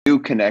new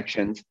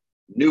connections,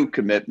 new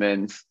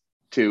commitments,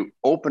 to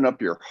open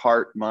up your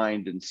heart,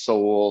 mind, and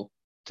soul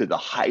to the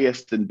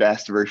highest and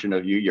best version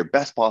of you, your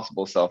best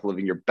possible self,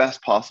 living your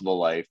best possible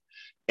life.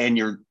 And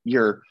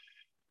you're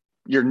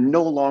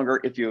no longer,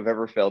 if you have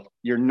ever felt,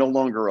 you're no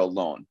longer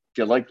alone. If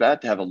you like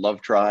that, to have a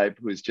love tribe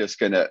who's just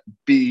going to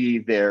be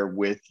there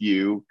with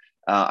you,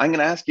 I'm going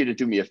to ask you to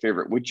do me a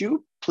favor. Would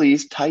you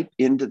please type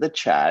into the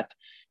chat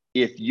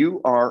if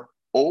you are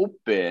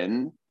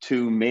open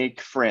to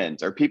make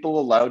friends? Are people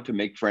allowed to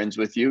make friends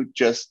with you?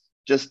 Just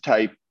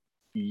type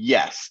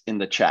yes in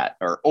the chat,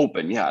 or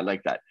open. Yeah, I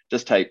like that.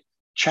 Just type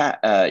chat,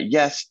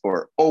 yes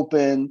or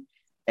open,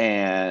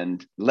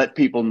 and let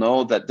people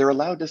know that they're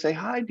allowed to say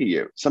hi to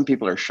you. Some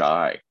people are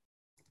shy.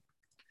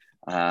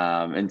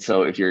 And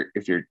so if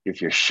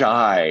you're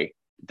shy,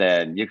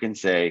 then you can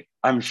say,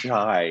 I'm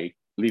shy,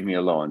 leave me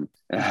alone.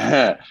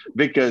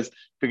 because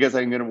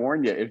I'm going to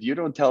warn you, if you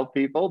don't tell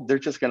people, they're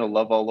just going to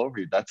love all over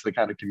you. That's the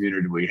kind of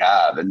community we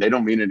have, and they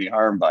don't mean any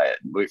harm by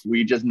it.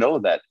 We just know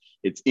that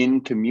it's in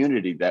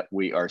community that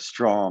we are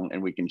strong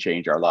and we can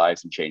change our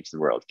lives and change the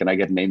world. Can I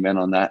get an amen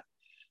on that?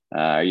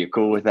 Are you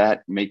cool with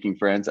that? Making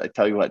friends? I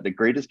tell you what, the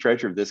greatest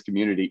treasure of this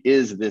community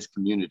is this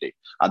community.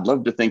 I'd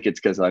love to think it's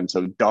because I'm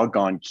so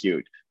doggone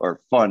cute or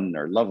fun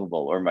or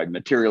lovable, or my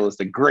material is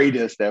the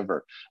greatest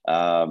ever.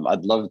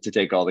 I'd love to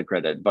take all the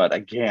credit, but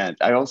I can't.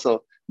 I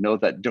also know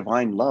that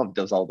divine love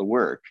does all the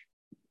work.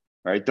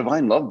 Right?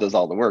 Divine love does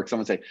all the work.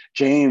 Someone say,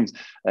 James,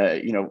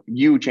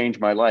 you changed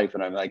my life.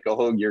 And I'm like,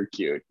 oh, you're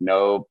cute.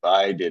 No,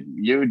 I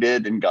didn't. You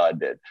did, and God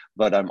did.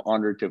 But I'm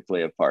honored to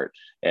play a part.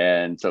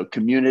 And so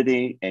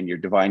community and your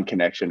divine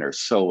connection are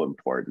so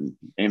important.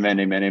 Amen,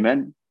 amen,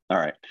 amen. All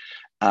right.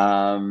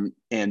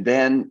 And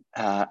then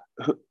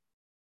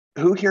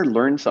who here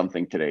learned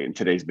something today in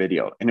today's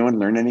video? Anyone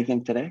learn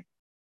anything today?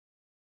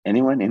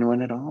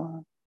 Anyone at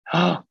all?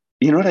 Oh,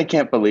 you know what I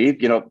can't believe?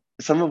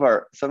 Some of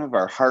our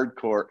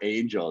hardcore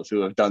angels who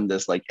have done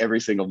this like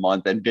every single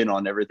month and been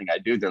on everything I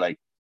do, they're like,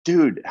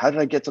 dude, how did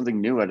I get something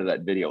new out of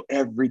that video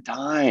every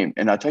time?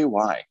 And I'll tell you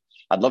why.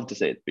 I'd love to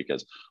say it's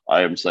because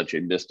I am such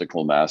a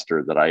mystical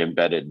master that I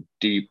embedded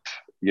deep,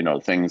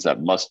 things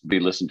that must be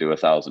listened to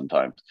 1,000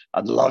 times.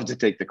 I'd love to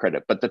take the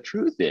credit, but the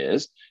truth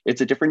is,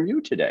 it's a different you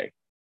today.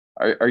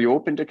 Are you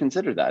open to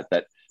consider that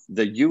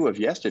the you of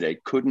yesterday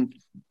couldn't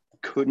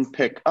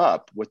pick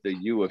up what the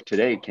you of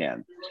today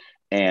can?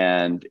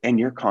 And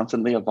you're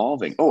constantly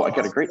evolving. Oh, I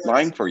got a great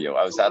line for you.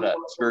 I was at a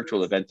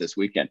spiritual event this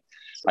weekend.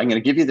 I'm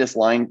going to give you this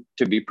line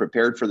to be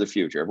prepared for the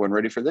future. Everyone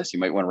ready for this? You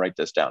might want to write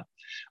this down.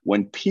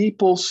 When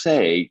people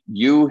say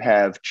you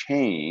have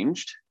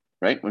changed,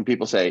 right? When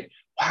people say,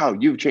 wow,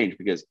 you've changed,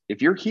 because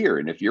if you're here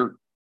and if you're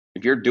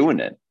doing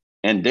it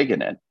and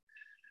digging it,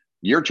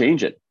 you're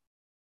changing.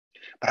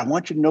 But I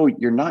want you to know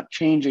you're not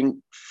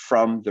changing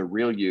from the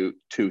real you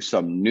to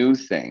some new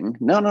thing.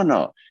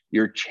 No.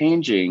 You're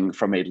changing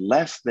from a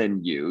less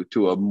than you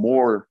to a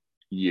more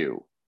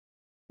you,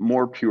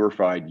 more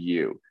purified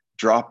you,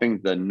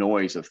 dropping the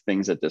noise of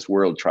things that this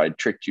world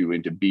tricked you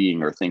into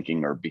being or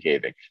thinking or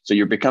behaving. So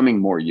you're becoming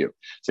more you.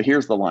 So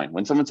here's the line.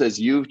 When someone says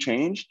you've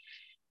changed,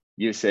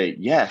 you say,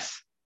 yes,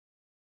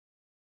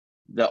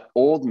 the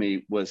old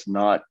me was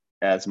not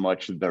as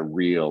much the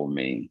real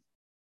me.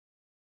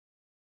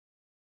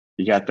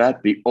 You got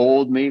that? The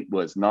old me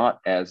was not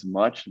as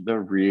much the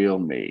real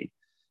me.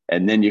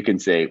 And then you can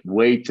say,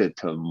 wait till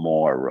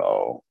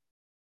tomorrow.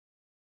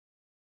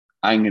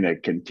 I'm going to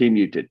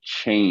continue to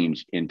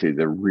change into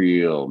the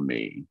real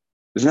me.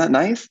 Isn't that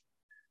nice?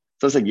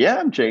 So it's like, yeah,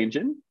 I'm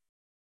changing.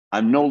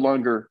 I'm no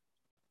longer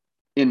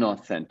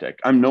inauthentic.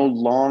 I'm no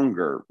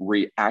longer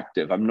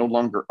reactive. I'm no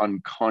longer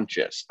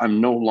unconscious. I'm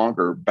no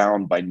longer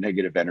bound by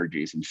negative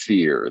energies and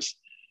fears.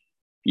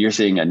 You're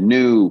seeing a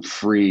new,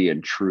 free,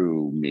 and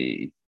true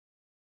me.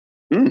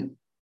 Can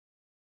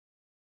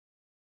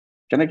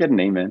I get an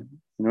amen?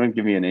 Anyone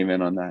give me an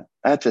amen on that?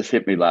 That just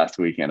hit me last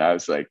weekend. I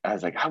was like,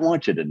 I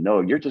want you to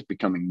know you're just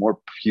becoming more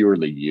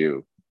purely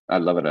you. I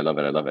love it. I love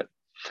it. I love it.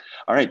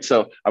 All right.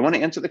 So I want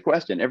to answer the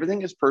question.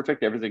 Everything is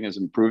perfect. Everything is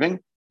improving.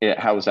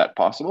 How is that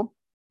possible?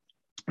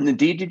 And then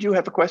Dee, did you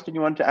have a question you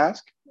wanted to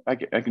ask? I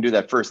can do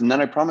that first. And then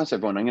I promise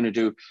everyone I'm going to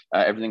do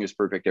everything is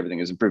perfect.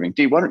 Everything is improving.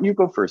 Dee, why don't you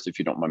go first if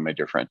you don't mind, my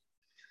dear friend?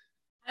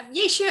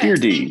 Yeah, sure. Dear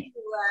Dee.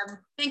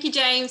 Thank you,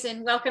 James,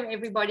 and welcome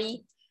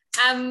everybody.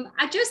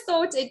 I just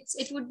thought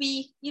it would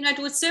be, it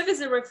would serve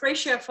as a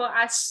refresher for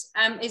us,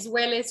 as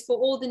well as for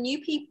all the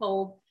new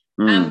people,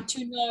 to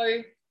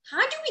know,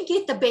 how do we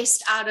get the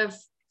best out of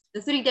the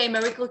 30-day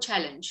miracle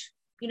challenge?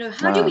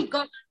 How do we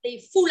go there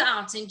full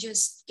out and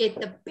just get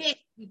the best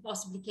we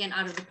possibly can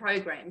out of the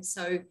program?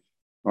 So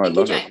thank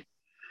you, James.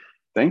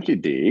 Thank you,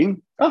 Dee.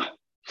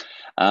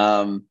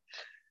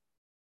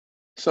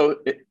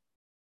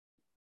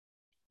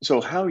 So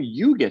how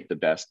you get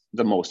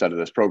the most out of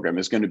this program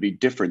is going to be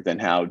different than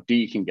how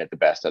Dee can get the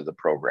best out of the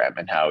program,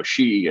 and how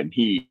she and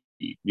he,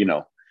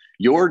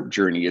 your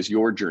journey is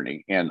your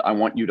journey. And I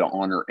want you to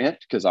honor it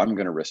because I'm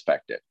going to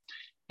respect it.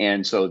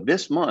 And so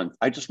this month,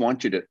 I just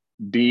want you to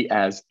be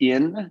as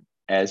in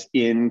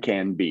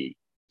can be.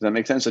 Does that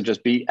make sense? So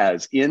just be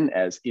as in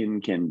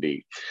can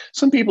be.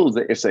 Some people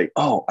they say,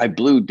 "Oh, I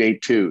blew day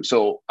 2,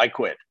 so I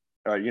quit,"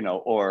 or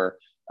or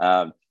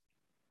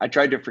I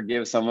tried to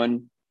forgive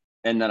someone,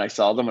 and then I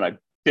saw them and I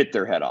bit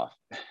their head off.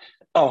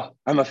 Oh,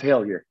 I'm a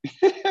failure.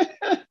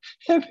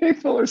 And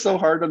people are so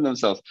hard on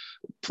themselves.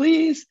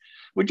 Please,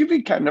 would you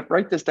be kind enough?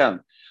 Write this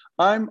down.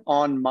 I'm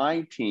on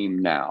my team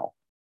now.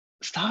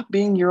 Stop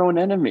being your own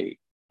enemy.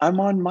 I'm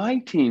on my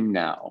team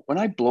now. When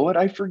I blow it,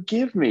 I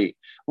forgive me.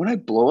 When I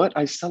blow it,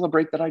 I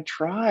celebrate that I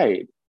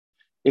tried.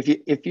 If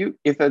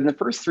in the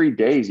first 3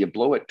 days you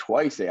blow it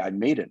twice, say I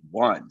made it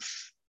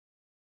once,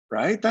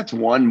 right? That's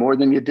one more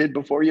than you did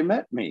before you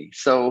met me.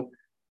 So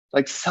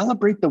like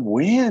celebrate the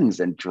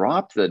wins and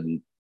drop the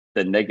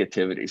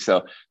negativity.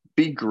 So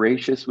be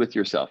gracious with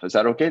yourself. Is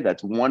that okay?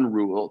 That's one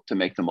rule to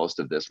make the most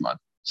of this month.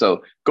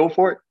 So go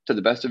for it to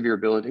the best of your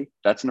ability.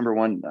 That's number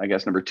one. I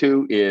guess number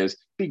 2 is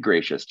be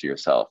gracious to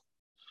yourself.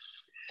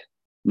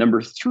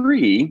 Number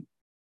 3,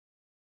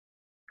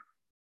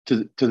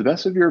 to the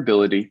best of your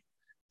ability,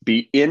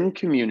 be in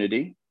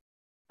community.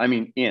 I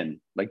mean,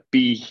 like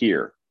be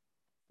here.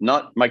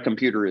 Not my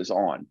computer is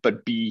on,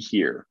 but be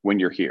here when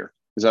you're here.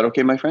 Is that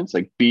okay, my friends?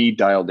 Like be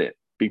dialed in,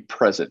 be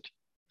present.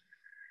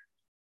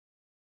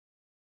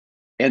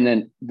 And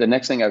then the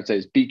next thing I would say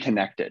is be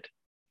connected,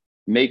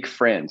 make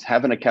friends,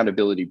 have an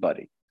accountability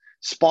buddy,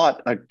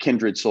 spot a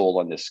kindred soul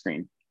on this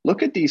screen.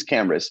 Look at these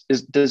cameras.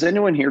 Does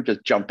anyone here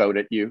just jump out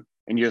at you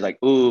and you're like,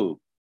 ooh,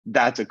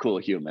 that's a cool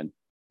human.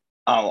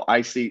 Oh,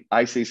 I see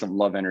some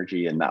love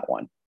energy in that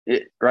one.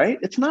 Right?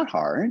 It's not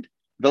hard.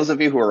 Those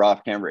of you who are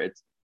off camera,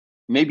 it's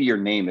maybe your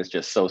name is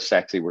just so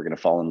sexy we're going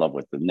to fall in love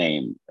with the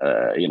name,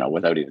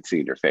 without even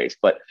seeing your face.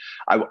 But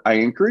I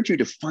encourage you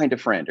to find a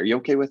friend. Are you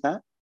okay with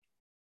that?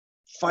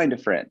 Find a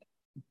friend,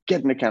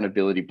 get an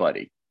accountability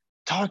buddy,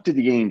 talk to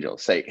the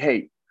angels, say,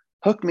 hey,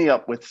 hook me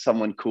up with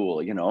someone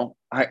cool.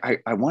 I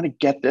want to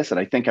get this and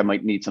I think I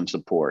might need some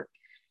support.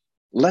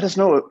 Let us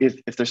know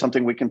if there's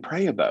something we can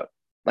pray about.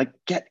 Like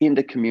get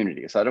into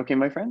community. Is that okay,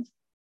 my friends?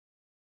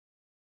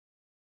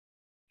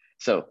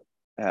 So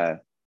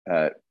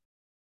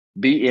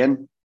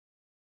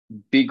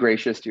be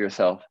gracious to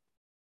yourself,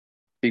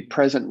 be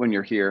present when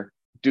you're here,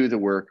 do the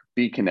work,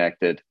 be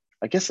connected.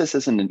 I guess this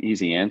isn't an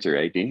easy answer,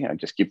 AD. I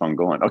just keep on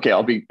going. Okay,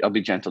 I'll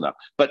be gentle now.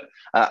 But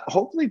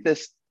hopefully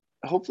this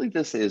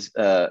is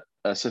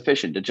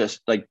sufficient to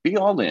just like be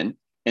all in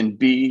and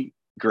be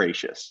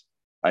gracious.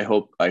 I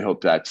hope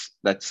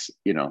that's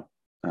be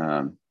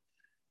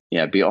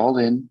all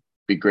in,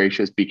 be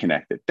gracious, be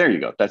connected. There you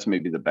go. That's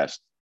maybe the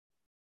best.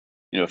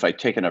 If I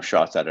take enough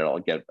shots at it,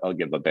 I'll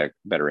give a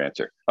better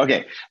answer.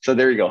 Okay, so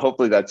there you go.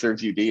 Hopefully that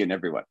serves you, D, and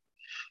everyone.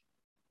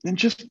 And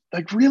just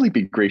like really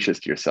be gracious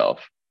to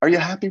yourself. Are you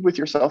happy with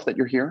yourself that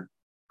you're here?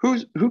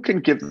 Who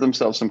can give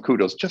themselves some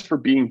kudos just for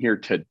being here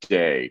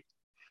today?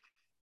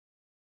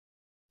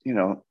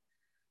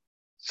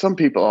 Some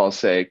people all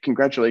say,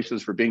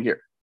 congratulations for being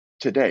here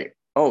today.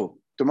 Oh,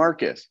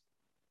 DeMarcus,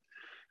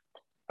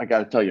 I got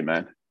to tell you,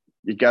 man,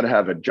 you got to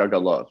have a jug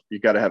of love. You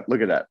got to have,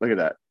 look at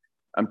that.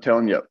 I'm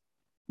telling you,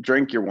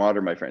 drink your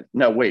water, my friend.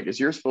 Now, wait, is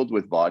yours filled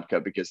with vodka?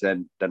 Because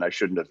then I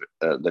shouldn't have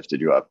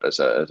lifted you up as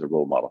a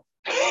role model.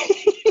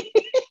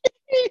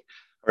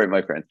 All right,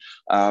 my friend.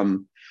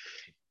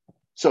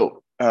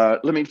 So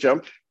let me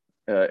jump.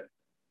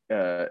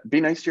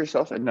 Be nice to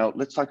yourself. And now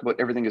let's talk about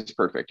everything is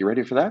perfect. You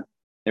ready for that?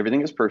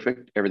 Everything is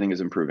perfect. Everything is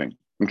improving.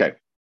 Okay.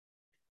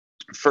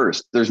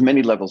 First, there's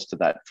many levels to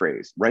that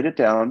phrase. Write it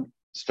down,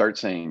 start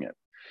saying it.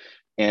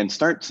 And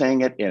start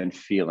saying it and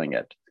feeling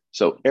it.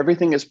 So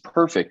everything is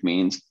perfect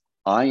means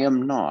I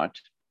am not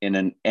in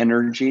an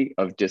energy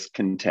of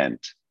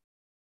discontent.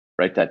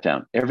 Write that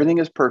down. Everything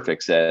is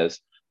perfect says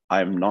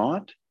I'm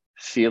not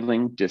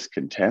feeling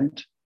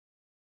discontent.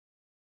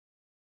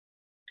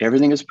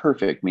 Everything is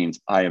perfect means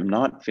I am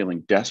not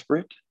feeling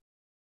desperate.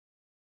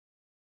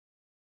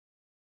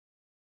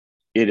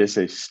 It is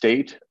a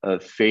state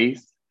of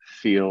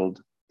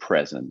faith-filled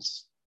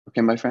presence.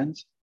 Okay, my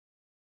friends?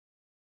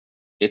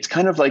 It's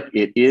kind of like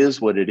it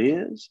is what it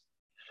is,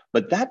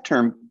 but that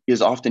term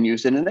is often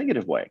used in a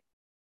negative way.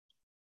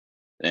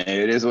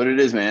 It is what it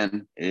is,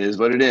 man. It is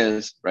what it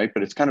is, right?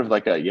 But it's kind of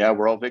like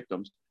we're all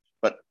victims.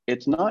 But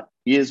it's not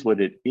is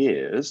what it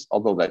is,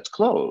 although that's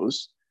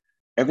close.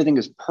 Everything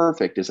is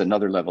perfect is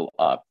another level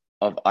up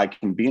of I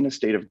can be in a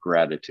state of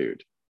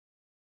gratitude,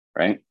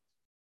 right?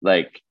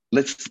 Like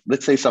let's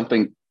say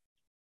something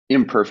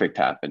imperfect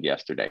happened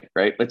yesterday,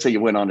 right? Let's say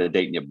you went on a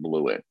date and you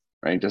blew it,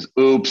 right? Just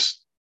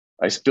oops,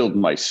 I spilled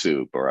my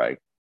soup, or I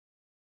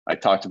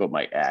talked about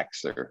my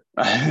ex or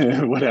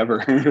whatever.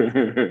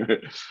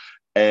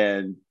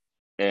 and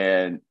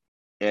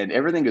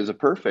everything is a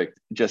perfect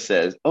just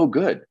says, oh,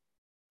 good.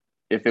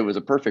 If it was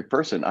a perfect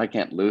person, I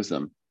can't lose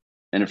them.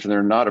 And if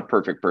they're not a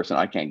perfect person,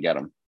 I can't get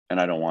them and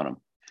I don't want them.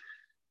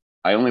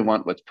 I only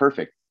want what's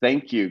perfect.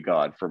 Thank you,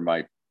 God, for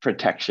my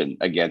protection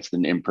against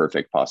an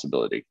imperfect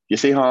possibility. You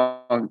see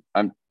how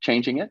I'm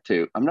changing it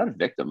to, I'm not a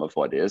victim of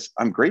what is,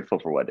 I'm grateful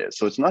for what is.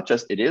 So it's not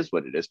just it is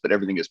what it is, but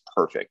everything is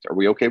perfect. Are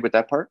we okay with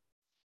that part?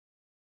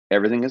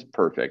 Everything is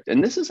perfect.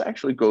 And this is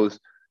actually goes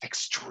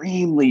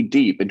extremely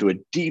deep into a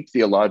deep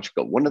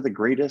theological, one of the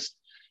greatest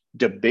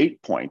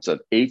debate points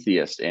of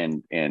atheists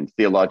and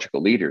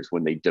theological leaders.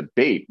 When they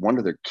debate, one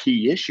of their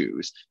key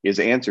issues is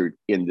answered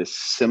in this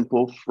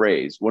simple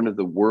phrase. One of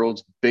the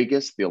world's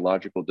biggest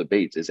theological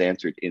debates is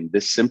answered in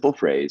this simple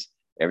phrase: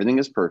 everything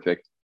is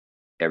perfect,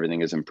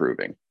 everything is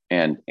improving.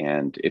 And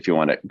if you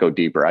want to go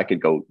deeper, I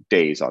could go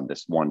days on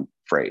this one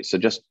phrase. So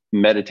just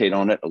meditate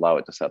on it, allow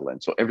it to settle in.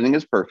 So everything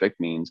is perfect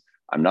means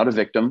I'm not a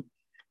victim,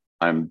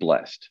 I'm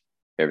blessed.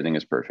 Everything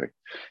is perfect.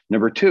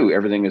 Number two,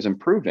 everything is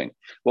improving.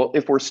 Well,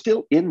 if we're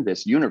still in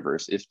this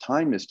universe, if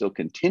time is still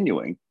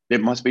continuing,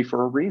 it must be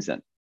for a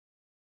reason,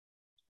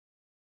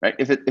 right?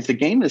 If the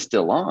game is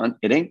still on,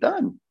 it ain't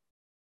done.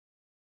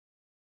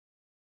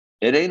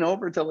 It ain't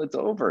over till it's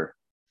over.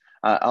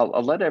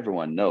 I'll let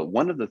everyone know.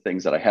 One of the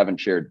things that I haven't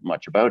shared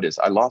much about is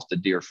I lost a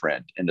dear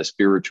friend in the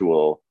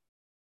spiritual.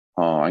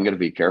 Oh, I'm going to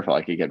be careful.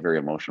 I could get very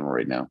emotional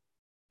right now.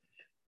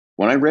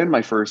 When I ran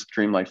my first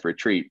Dream Life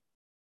retreat,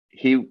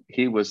 he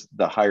was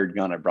the hired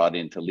gun I brought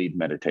in to lead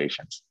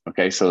meditations.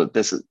 Okay, so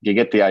this is, you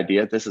get the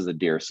idea. This is a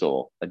dear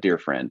soul, a dear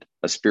friend,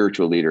 a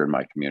spiritual leader in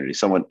my community,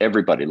 someone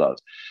everybody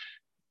loves.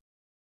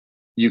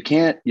 You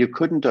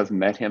couldn't have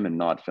met him and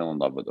not fall in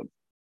love with him.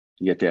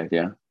 You get the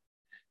idea?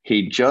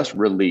 He just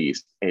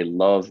released a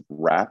love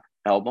rap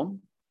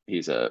album.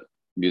 He's a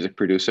music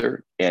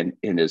producer, and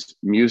his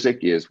music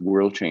is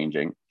world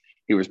changing.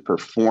 He was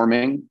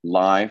performing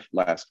live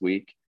last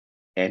week,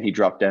 and he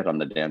dropped dead on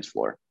the dance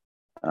floor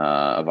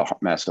of a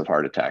massive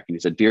heart attack. And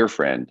he's a dear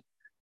friend,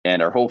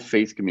 and our whole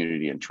faith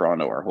community in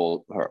Toronto, our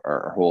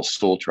whole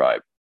soul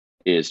tribe,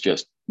 is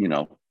just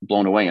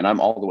blown away. And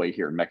I'm all the way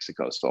here in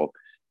Mexico, so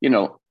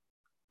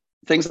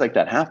things like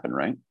that happen,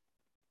 right?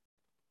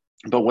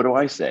 But what do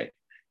I say?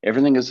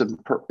 Everything is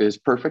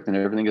perfect and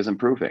everything is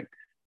improving.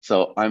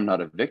 So I'm not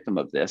a victim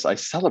of this. I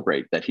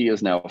celebrate that he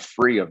is now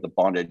free of the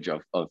bondage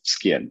of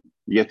skin.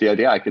 You get the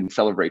idea? I can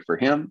celebrate for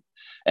him,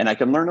 and I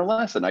can learn a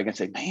lesson. I can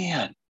say,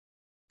 man,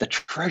 the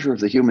treasure of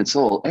the human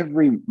soul,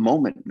 every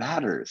moment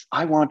matters.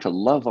 I want to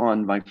love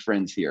on my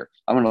friends here.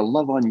 I want to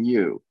love on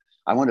you.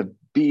 I want to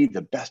be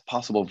the best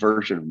possible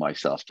version of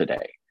myself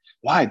today.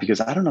 Why? Because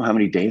I don't know how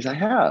many days I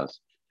have.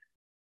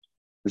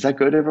 Is that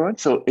good, everyone?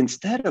 So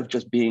instead of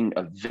just being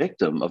a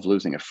victim of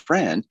losing a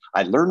friend,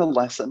 I learn a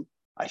lesson.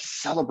 I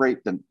celebrate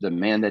the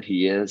man that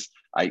he is.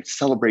 I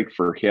celebrate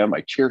for him.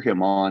 I cheer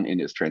him on in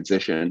his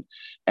transition.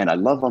 And I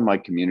love on my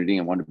community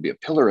and want to be a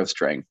pillar of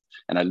strength.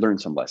 And I learn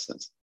some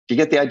lessons. Do you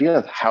get the idea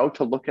of how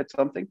to look at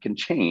something can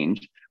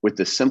change with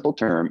the simple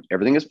term,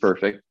 everything is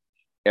perfect,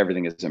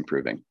 everything is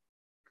improving,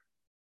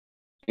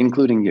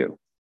 including you.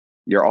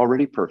 You're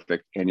already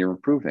perfect and you're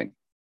improving.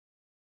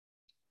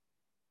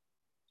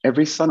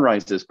 Every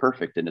sunrise is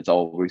perfect and it's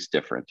always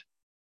different.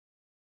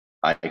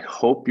 I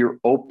hope you're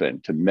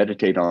open to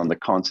meditate on the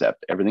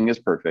concept. Everything is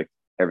perfect.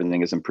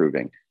 Everything is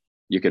improving.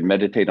 You can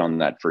meditate on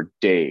that for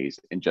days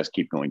and just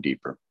keep going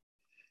deeper.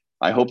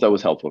 I hope that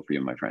was helpful for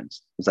you, my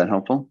friends. Was that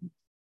helpful?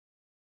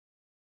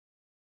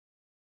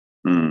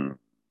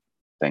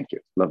 Thank you.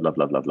 Love, love,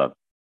 love, love, love.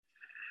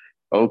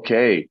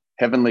 Okay.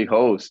 Heavenly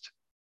host.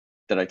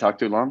 Did I talk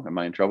too long? Am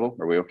I in trouble?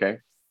 Are we okay?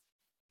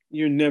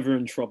 You're never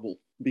in trouble,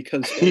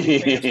 because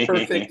everything is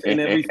perfect and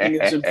everything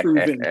is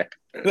improving.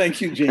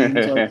 Thank you,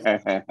 James.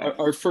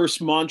 Our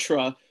first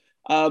mantra.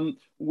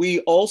 We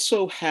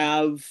also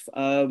have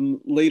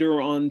later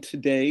on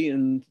today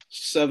in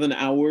 7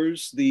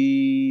 hours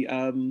the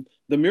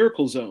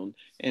Miracle Zone,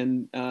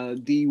 and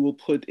Dee will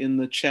put in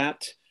the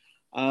chat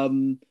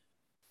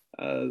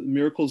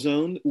Miracle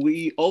Zone.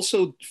 We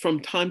also, from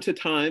time to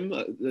time,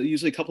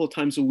 usually a couple of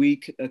times a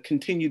week,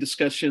 continue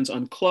discussions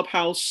on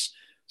Clubhouse.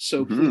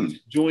 So please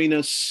join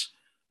us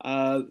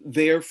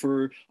there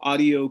for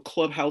audio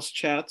Clubhouse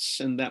chats,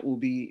 and that will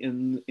be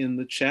in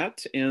the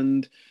chat.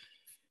 And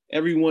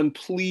everyone,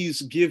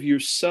 please give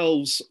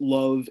yourselves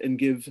love and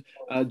give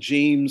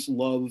James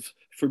love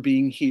for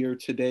being here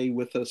today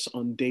with us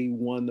on day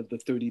 1 of the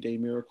 30-day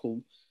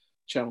Miracle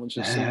Challenge.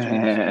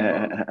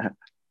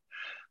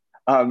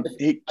 I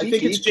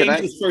think it's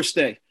James's first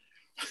day.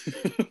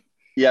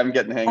 Yeah, I'm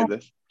getting the hang of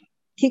this.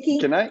 Kiki,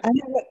 can I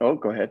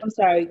go ahead.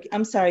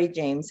 I'm sorry,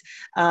 James.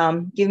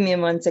 Give me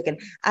 1 second.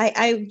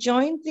 I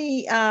joined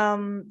the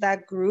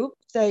that group,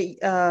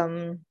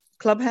 the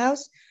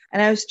Clubhouse,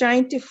 and I was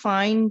trying to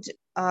find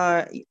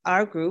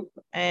our group,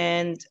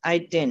 and I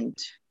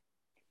didn't.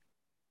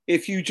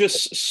 If you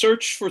just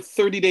search for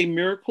 30-Day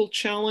Miracle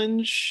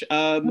Challenge,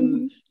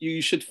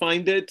 you should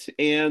find it.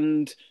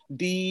 And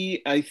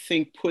Dee, I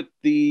think, put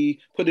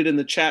it in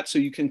the chat, so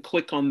you can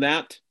click on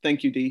that.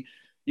 Thank you, Dee.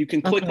 You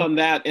can click on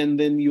that, and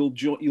then you'll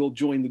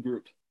join the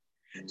group.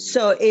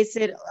 So is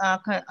it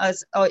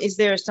is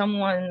there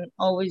someone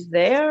always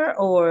there,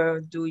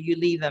 or do you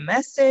leave a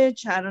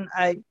message?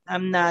 I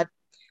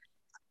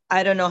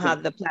don't know how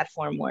the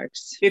platform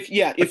works.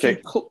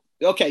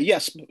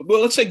 Yes.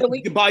 Well, let's say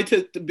goodbye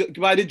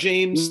to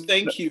James.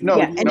 Thank you.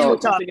 And then we'll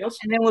talk.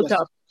 And then we'll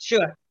talk.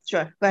 Sure.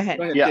 Go ahead.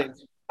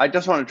 James. I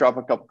just want to drop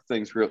a couple of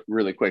things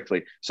really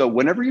quickly. So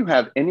whenever you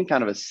have any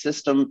kind of a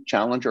system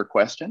challenge or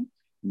question,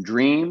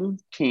 Dream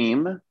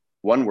Team,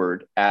 one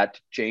word, at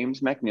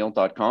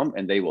jamesmcneil.com,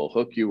 and they will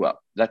hook you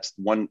up. That's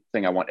one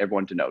thing I want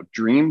everyone to know.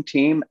 Dream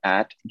Team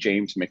at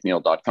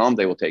jamesmcneil.com.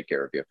 They will take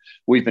care of you.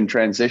 We've been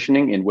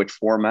transitioning in which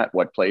format,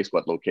 what place,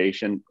 what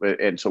location,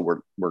 and so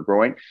we're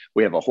growing.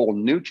 We have a whole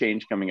new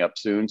change coming up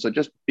soon, so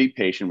just be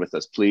patient with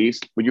us,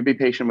 please. Would you be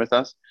patient with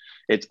us?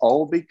 It's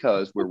all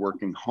because we're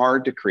working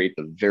hard to create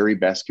the very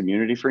best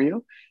community for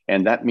you,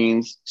 and that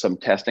means some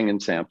testing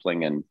and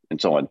sampling and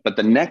so on. But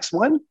the next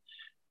one,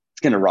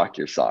 it's going to rock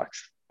your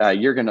socks.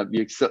 You're gonna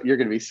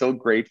be so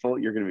grateful.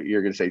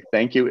 You're gonna say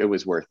thank you. It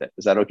was worth it.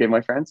 Is that okay,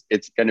 my friends?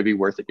 It's gonna be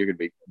worth it. You're gonna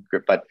be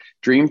great. But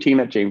Dream Team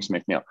at James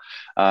McNeil.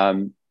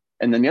 And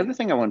then the other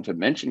thing I wanted to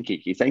mention,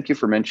 Kiki, thank you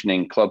for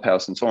mentioning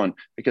Clubhouse and so on,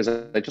 because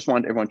I just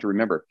want everyone to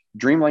remember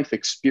Dream Life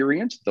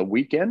Experience, the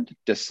weekend,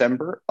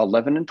 December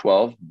 11 and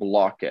 12,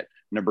 block it.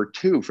 Number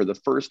 2, for the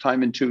first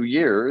time in 2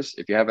 years,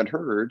 if you haven't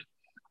heard,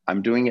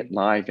 I'm doing it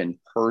live in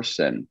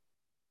person.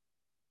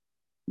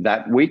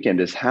 That weekend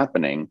is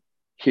happening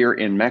here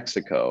in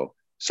Mexico.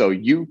 So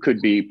you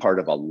could be part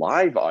of a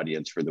live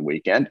audience for the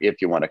weekend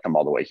if you want to come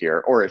all the way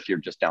here, or if you're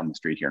just down the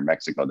street here in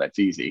Mexico, that's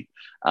easy.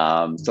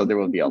 So there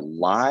will be a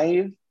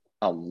live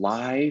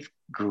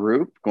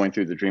group going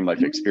through the Dream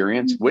Life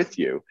Experience with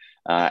you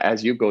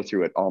as you go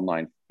through it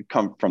online,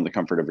 come from the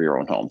comfort of your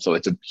own home. So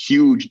it's a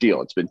huge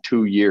deal. It's been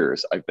 2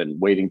 years. I've been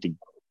waiting to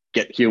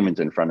get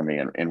humans in front of me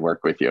and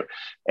work with you.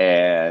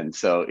 And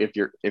so if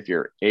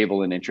you're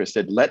able and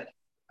interested, let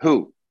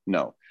who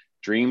know.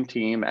 Dream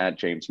Team at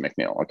James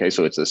McNeil. Okay,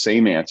 so it's the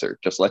same answer.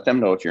 Just let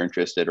them know if you're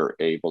interested or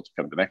able to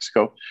come to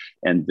Mexico.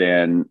 And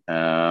then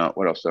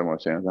what else do I want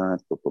to say on that?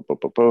 Boop, boop, boop,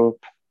 boop, boop.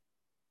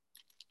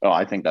 Oh,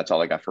 I think that's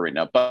all I got for right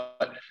now.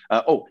 But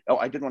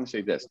I did want to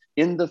say this.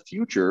 In the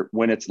future,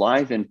 when it's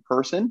live in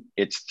person,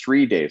 it's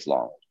 3 days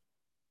long.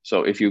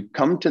 So if you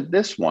come to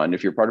this one,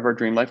 if you're part of our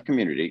Dream Life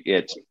community,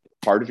 it's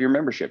part of your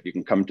membership. You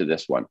can come to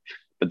this one.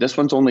 But this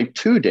one's only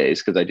 2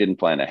 days because I didn't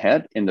plan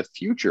ahead. In the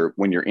future,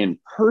 when you're in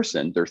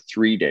person, they're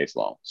 3 days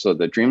long. So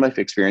the Dream Life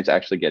Experience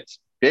actually gets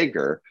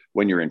bigger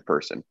when you're in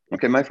person.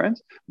 Okay, my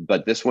friends?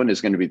 But this one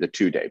is going to be the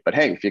 2-day. But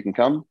hey, if you can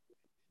come,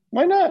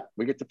 why not?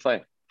 We get to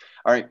play.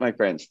 All right, my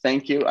friends,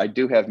 thank you. I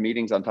do have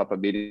meetings on top of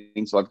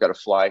meetings, so I've got to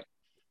fly.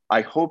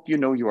 I hope you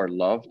know you are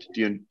loved.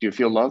 Do you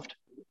feel loved?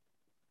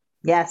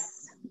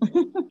 Yes.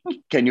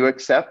 Can you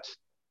accept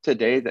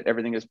today that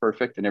everything is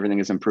perfect and everything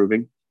is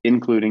improving,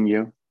 including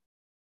you?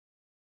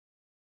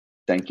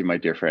 Thank you, my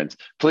dear friends.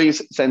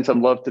 Please send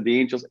some love to the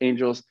angels.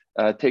 Angels,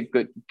 take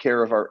good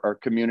care of our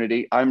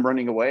community. I'm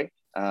running away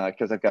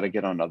because I've got to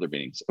get on other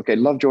meetings. Okay,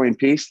 love, joy, and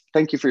peace.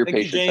 Thank you for your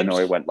patience. I know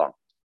I went long.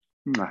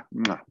 Mwah,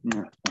 mwah,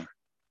 mwah, mwah.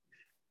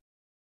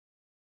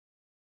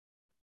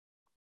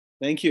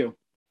 Thank you.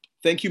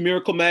 Thank you,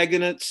 Miracle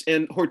Magnets.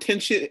 And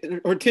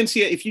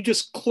Hortensia, if you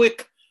just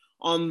click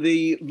on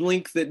the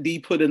link that Dee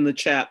put in the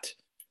chat,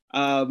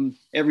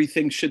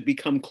 everything should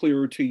become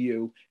clearer to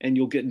you and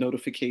you'll get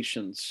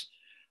notifications.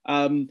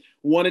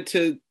 Wanted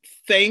to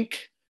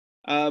thank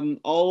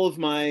all of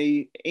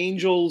my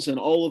angels and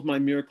all of my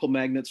Miracle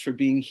Magnets for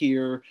being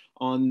here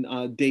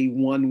on day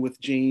 1 with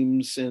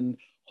James, and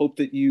hope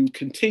that you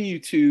continue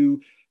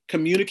to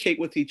communicate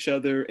with each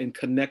other and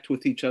connect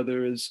with each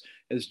other, as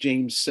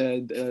James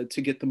said,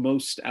 to get the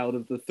most out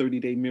of the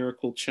 30-day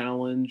Miracle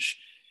Challenge.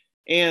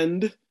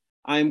 And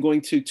I'm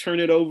going to turn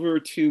it over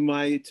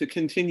to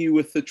continue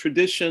with the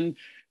tradition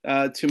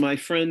to my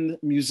friend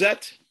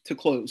Musette to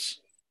close.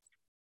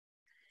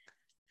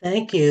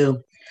 Thank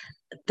you.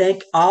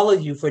 Thank all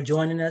of you for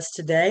joining us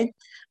today,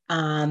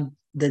 the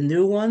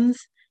new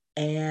ones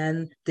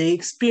and the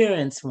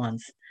experienced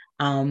ones.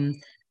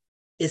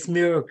 It's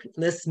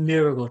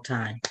miracle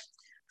time.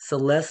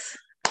 So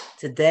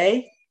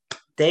today,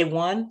 day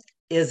 1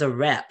 is a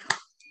wrap.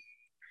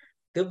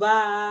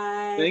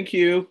 Goodbye. Thank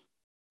you.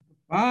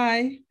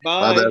 Bye.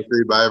 Bye. Bye,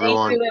 Betsy. Bye,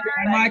 everyone. Bye,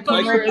 Michael.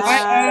 Bye, Chris.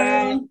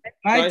 Bye.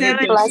 Bye,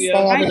 Debbie. Blessed day,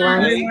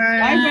 everyone.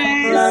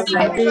 Bye,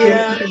 Bye,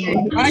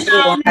 Bye,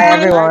 Joan. Bye,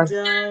 everyone.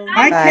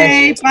 Bye,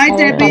 Kate. Bye, Have a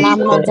Debbie.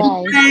 phenomenal day.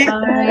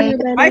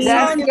 Bye,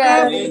 Sonia.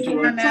 Bye,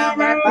 George.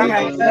 Bye,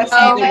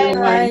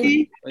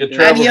 Good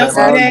travels,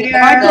 everyone.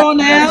 Bye,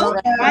 Cornell.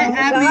 Bye,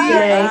 Abby.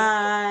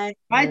 Bye.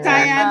 Bye,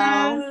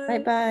 Diana.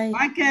 Bye-bye.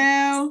 Bye,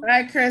 Kel.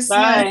 Bye, Chris.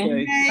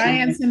 Bye. Bye,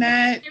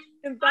 Antoinette.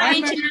 Bye,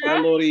 Bye,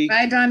 Lori.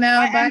 Bye,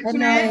 Donnell. Bye, Good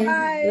Antoinette.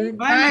 night.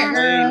 Bye,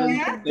 Earl.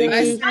 Thank Bye,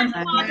 you.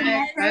 Stephanie.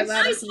 Bye,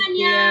 Bye, Sophia.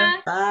 Tanya.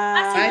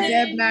 Bye. Bye,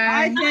 Deb.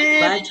 Bye,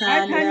 Ted. Bye,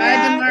 Tanya. Bye,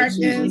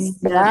 DeMarcus.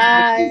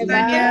 Bye.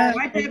 Tanya.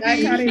 Bye, Bye,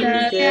 Debbie.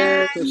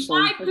 Caridad. Kristen.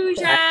 Bye,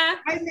 Pooja. Bye,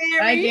 Bye,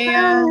 Mary.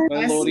 Gail. Bye,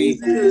 Bye, Lori.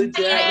 Susan.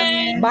 Pooja. Bye,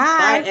 Ian. Bye.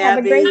 Bye, Have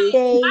a great Abby.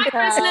 day. Bye, Bye.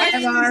 Bye,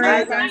 Kristen. Laura. Bye,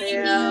 Bye, Bye,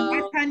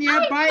 Danielle.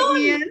 Tanya. Bye,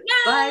 Ian.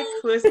 Bye,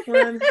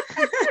 Crispin.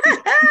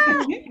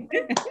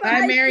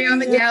 Bye, Mary on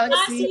the Bye,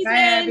 Galaxy. Bye, Susan.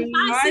 Abby. Bye,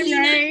 Bye,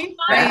 Selena. Ray. Bye,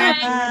 Bye,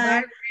 Abby.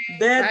 Bye. Bye,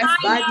 Deb.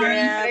 Bye, Bye, Bye,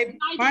 Deb.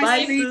 Bye,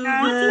 Bye, Selena.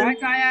 Susan. Bye,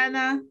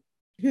 Diana.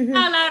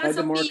 Lara, Bye,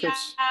 Sophia.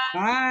 DeMarcus.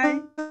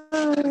 Bye.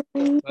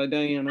 Bye,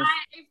 Diana. Bye,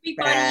 everybody.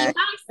 Bye.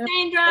 Bye,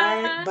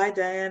 Sandra. Bye,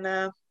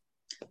 Diana.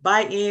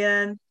 Bye,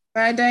 Ian.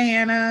 Bye,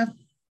 Diana.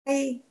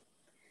 Bye.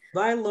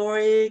 Bye,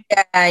 Lori.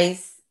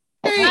 Guys.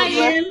 Hey, God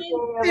bless Ian.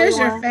 you, There's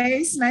your everyone.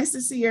 face. Nice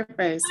to see your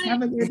face.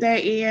 Have a good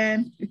day,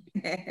 Ian.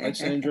 Bye,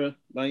 Sandra.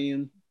 Bye,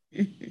 Ian.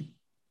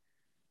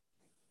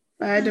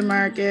 Bye,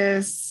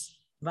 DeMarcus.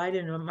 Bye,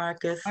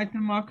 Marcus. Bye,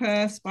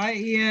 Marcus. Bye,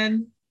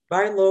 Ian.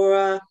 Bye,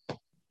 Laura.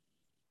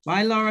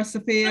 Bye, Laura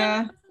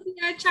Sophia.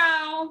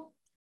 Ciao.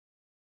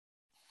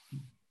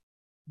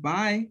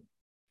 Bye.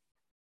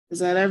 Is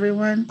that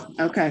everyone?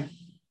 Okay.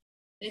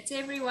 That's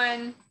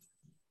everyone.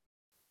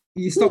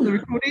 You stop the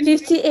recording?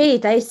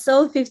 58. I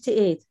saw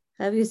 58.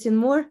 Have you seen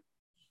more?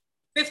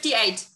 58.